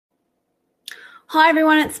Hi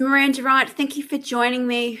everyone, it's Miranda Wright. Thank you for joining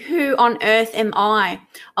me. Who on earth am I?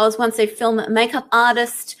 I was once a film and makeup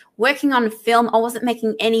artist working on a film. I wasn't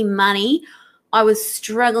making any money. I was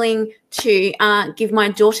struggling to give my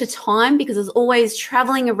daughter time because I was always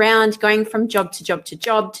traveling around, going from job to job to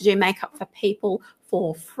job to do makeup for people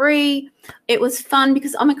for free. It was fun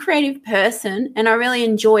because I'm a creative person and I really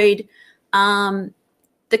enjoyed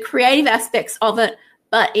the creative aspects of it.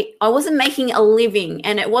 But I wasn't making a living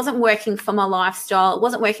and it wasn't working for my lifestyle. It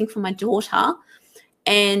wasn't working for my daughter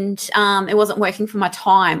and it wasn't working for my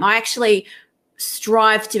time. I actually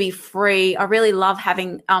strive to be free. I really love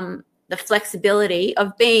having the flexibility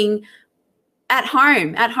of being at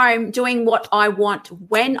home, doing what I want,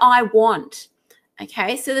 when I want.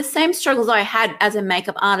 Okay, so the same struggles I had as a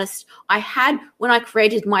makeup artist, I had when I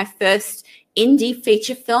created my first indie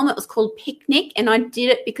feature film. It was called Picnic, and I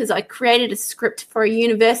did it because I created a script for a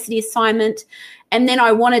university assignment, and then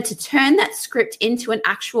I wanted to turn that script into an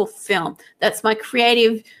actual film. That's my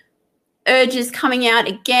creative urges coming out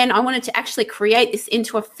again. I wanted to actually create this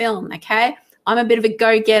into a film, okay? I'm a bit of a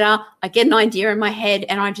go-getter. I get an idea in my head,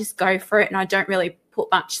 and I just go for it, and I don't really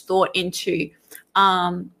put much thought into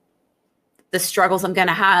the struggles I'm going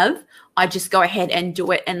to have. I just go ahead and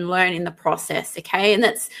do it and learn in the process, okay? And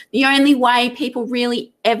that's the only way people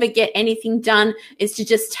really ever get anything done is to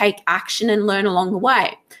just take action and learn along the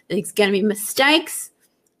way. There's going to be mistakes.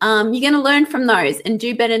 You're going to learn from those and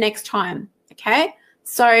do better next time, okay?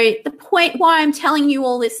 So the point why I'm telling you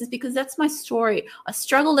all this is because that's my story. I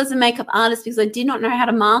struggled as a makeup artist because I did not know how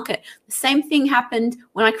to market. The same thing happened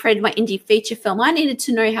when I created my indie feature film. I needed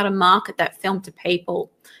to know how to market that film to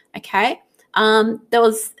people, okay? There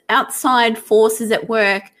was outside forces at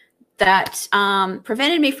work that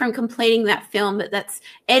prevented me from completing that film, but that's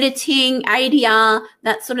editing, ADR,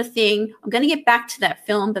 that sort of thing. I'm going to get back to that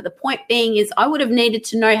film, but the point being is I would have needed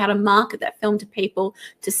to know how to market that film to people,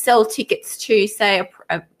 to sell tickets to, say,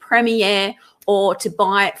 a premiere or to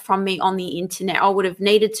buy it from me on the internet. I would have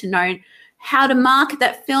needed to know how to market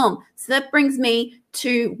that film. So that brings me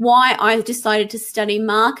to why I decided to study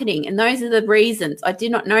marketing. And those are the reasons. I did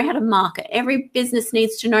not know how to market. Every business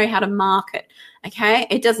needs to know how to market, okay?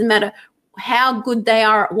 It doesn't matter how good they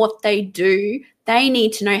are at what they do. They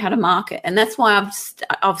need to know how to market. And that's why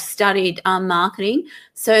I've studied marketing,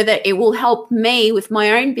 so that it will help me with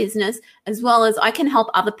my own business, as well as I can help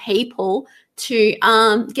other people to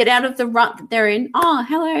get out of the rut that they're in. Oh,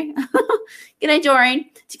 hello. G'day, Doreen.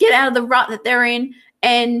 To get out of the rut that they're in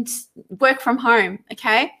and work from home,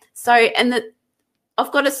 okay? So, and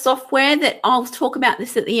I've got a software that I'll talk about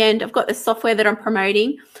this at the end. I've got the software that I'm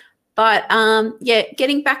promoting. But, yeah,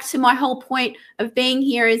 getting back to my whole point of being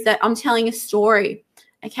here is that I'm telling a story,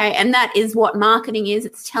 okay? And that is what marketing is.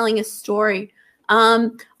 It's telling a story.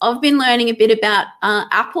 I've been learning a bit about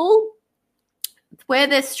Apple. Where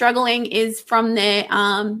they're struggling is from their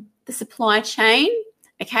the supply chain,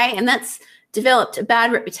 okay? And that's developed a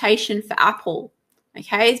bad reputation for Apple,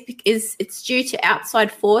 okay? It's due to outside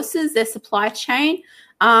forces, their supply chain,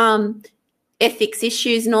 ethics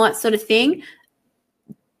issues and all that sort of thing.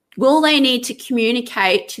 Will they need to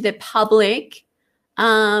communicate to the public?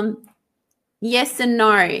 Yes and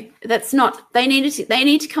no. That's not. They need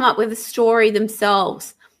to come up with a story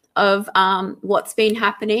themselves of what's been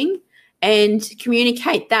happening and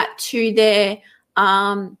communicate that to their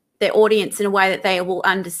audience in a way that they will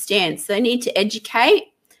understand. So they need to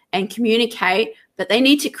educate and communicate, but they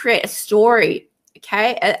need to create a story,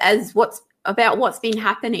 okay, as what's been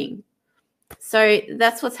happening. So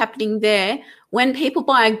that's what's happening there. When people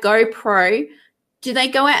buy a GoPro, do they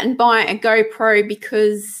go out and buy a GoPro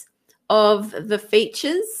because of the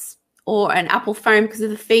features, or an Apple phone because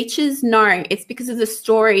of the features? No, it's because of the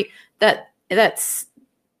story that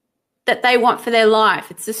they want for their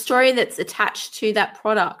life. It's the story that's attached to that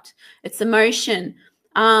product. It's emotion.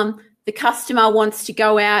 The customer wants to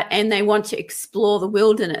go out and they want to explore the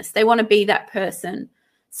wilderness. They want to be that person.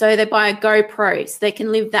 So they buy a GoPro so they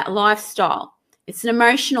can live that lifestyle. It's an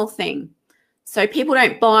emotional thing. So people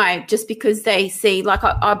don't buy just because they see, like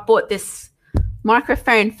I bought this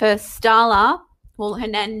microphone for Starla. Well, her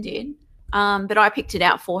nan did, but I picked it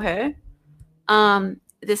out for her.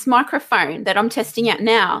 This microphone that I'm testing out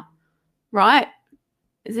now, right?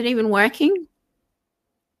 Is it even working?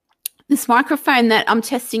 This microphone that I'm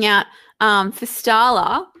testing out for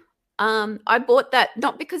Starla, I bought that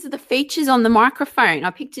not because of the features on the microphone.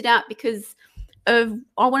 I picked it out because I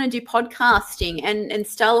want to do podcasting, and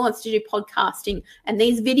Starla wants to do podcasting and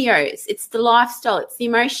these videos. It's the lifestyle. It's the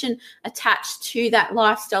emotion attached to that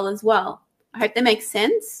lifestyle as well. I hope that makes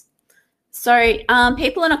sense. So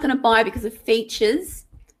people are not going to buy because of features.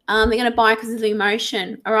 They're going to buy because of the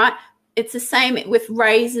emotion, all right? It's the same with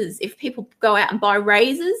razors. If people go out and buy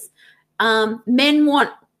razors, men want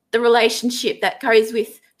the relationship that goes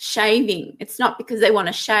with shaving. It's not because they want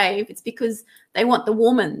to shave. It's because they want the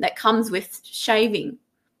woman that comes with shaving.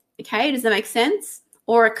 Okay, does that make sense?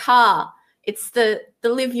 Or a car. It's the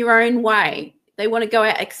live your own way. They want to go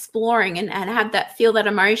out exploring and have that, feel that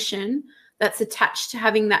emotion that's attached to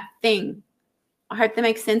having that thing. I hope that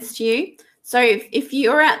makes sense to you. So if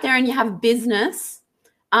you're out there and you have a business,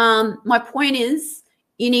 my point is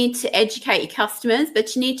you need to educate your customers,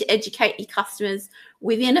 but you need to educate your customers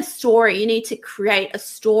within a story. You need to create a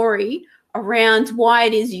story around why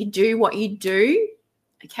it is you do what you do,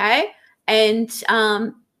 okay? And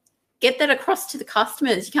get that across to the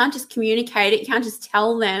customers. You can't just communicate it. You can't just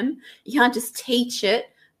tell them. You can't just teach it,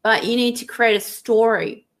 but you need to create a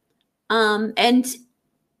story. And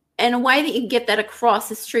a way that you can get that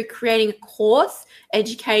across is through creating a course,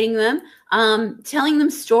 educating them, telling them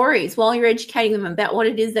stories while you're educating them about what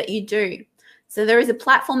it is that you do. So there is a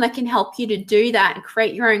platform that can help you to do that and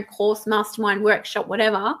create your own course, mastermind, workshop,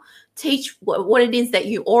 whatever. Teach what it is that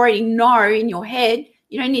you already know in your head.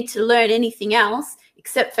 You don't need to learn anything else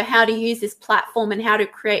except for how to use this platform and how to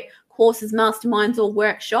create courses, masterminds, or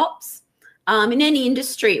workshops. In any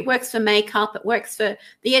industry, it works for makeup, it works for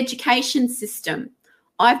the education system.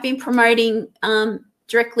 I've been promoting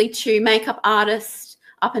directly to makeup artists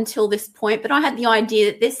up until this point, but I had the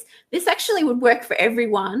idea that this actually would work for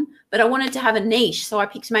everyone, but I wanted to have a niche, so I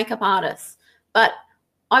picked makeup artists. But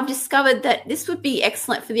I've discovered that this would be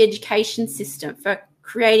excellent for the education system, for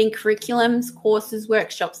creating curriculums, courses,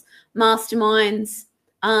 workshops, masterminds,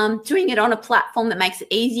 doing it on a platform that makes it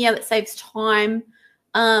easier, that saves time.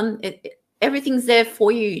 Everything's there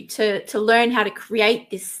for you to learn how to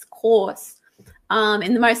create this course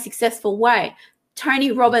in the most successful way.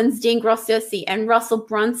 Tony Robbins, Dean Graziosi, and Russell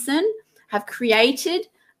Brunson have created,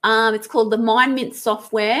 it's called the MindMint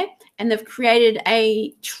software, and they've created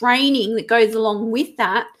a training that goes along with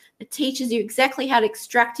that teaches you exactly how to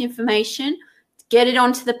extract information, get it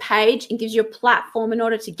onto the page, and gives you a platform in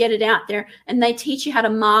order to get it out there. And they teach you how to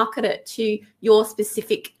market it to your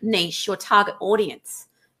specific niche, your target audience.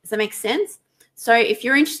 Does that make sense? So if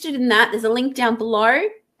you're interested in that, there's a link down below,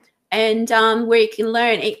 and where you can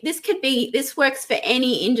learn. This works for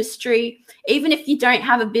any industry, even if you don't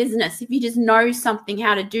have a business. If you just know something,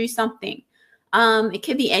 how to do something, it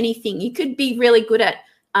could be anything. You could be really good at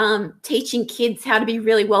teaching kids how to be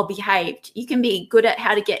really well behaved. You can be good at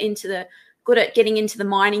how to getting into the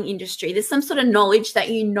mining industry. There's some sort of knowledge that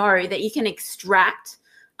you know that you can extract.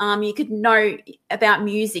 You could know about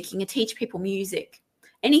music. You can teach people music.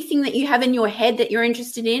 Anything that you have in your head that you're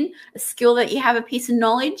interested in, a skill that you have, a piece of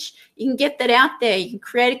knowledge, you can get that out there. You can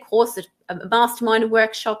create a course, a mastermind, a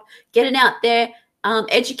workshop, get it out there,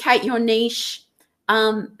 educate your niche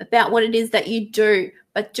about what it is that you do,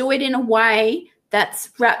 but do it in a way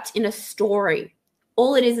that's wrapped in a story.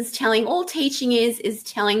 All it is telling, all teaching is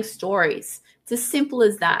telling stories. It's as simple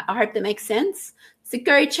as that. I hope that makes sense. So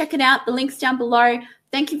go check it out. The link's down below.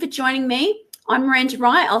 Thank you for joining me. I'm Miranda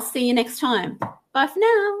Wright. I'll see you next time. Bye for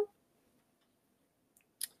now.